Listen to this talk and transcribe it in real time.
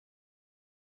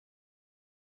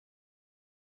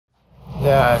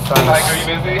Yeah, I find this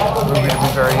movie to be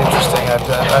very interesting. I've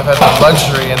had the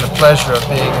luxury and the pleasure of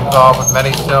being involved with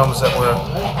many films that were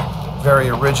very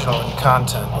original in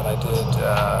content. When I did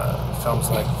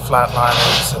films like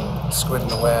Flatliners and Squid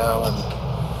and the Whale, and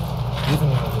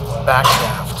even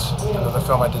Backdraft, another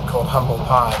film I did called Humble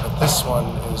Pie. But this one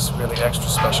is really extra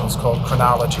special. It's called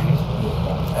Chronology,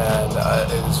 and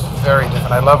it is very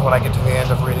different. I love when I get to the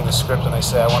end of reading a script and I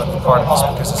say I want to be part of this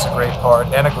because it's a great part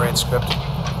and a great script.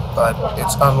 But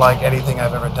it's unlike anything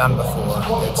I've ever done before.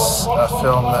 It's a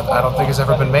film that I don't think has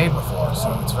ever been made before,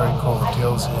 so it's very cool. It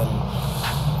deals in,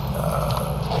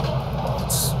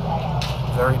 it's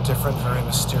very different, very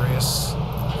mysterious,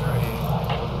 very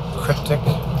cryptic.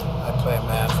 I play a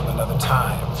man from another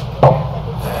time,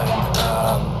 and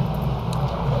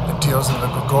it deals in the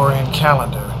Gregorian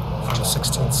calendar from the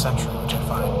 16th century, which I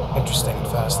find interesting and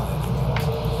fascinating.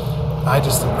 I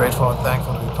just am grateful and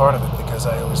thankful to be part of it because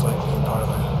I always like being part of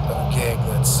a gig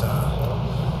that's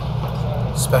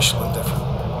special and different.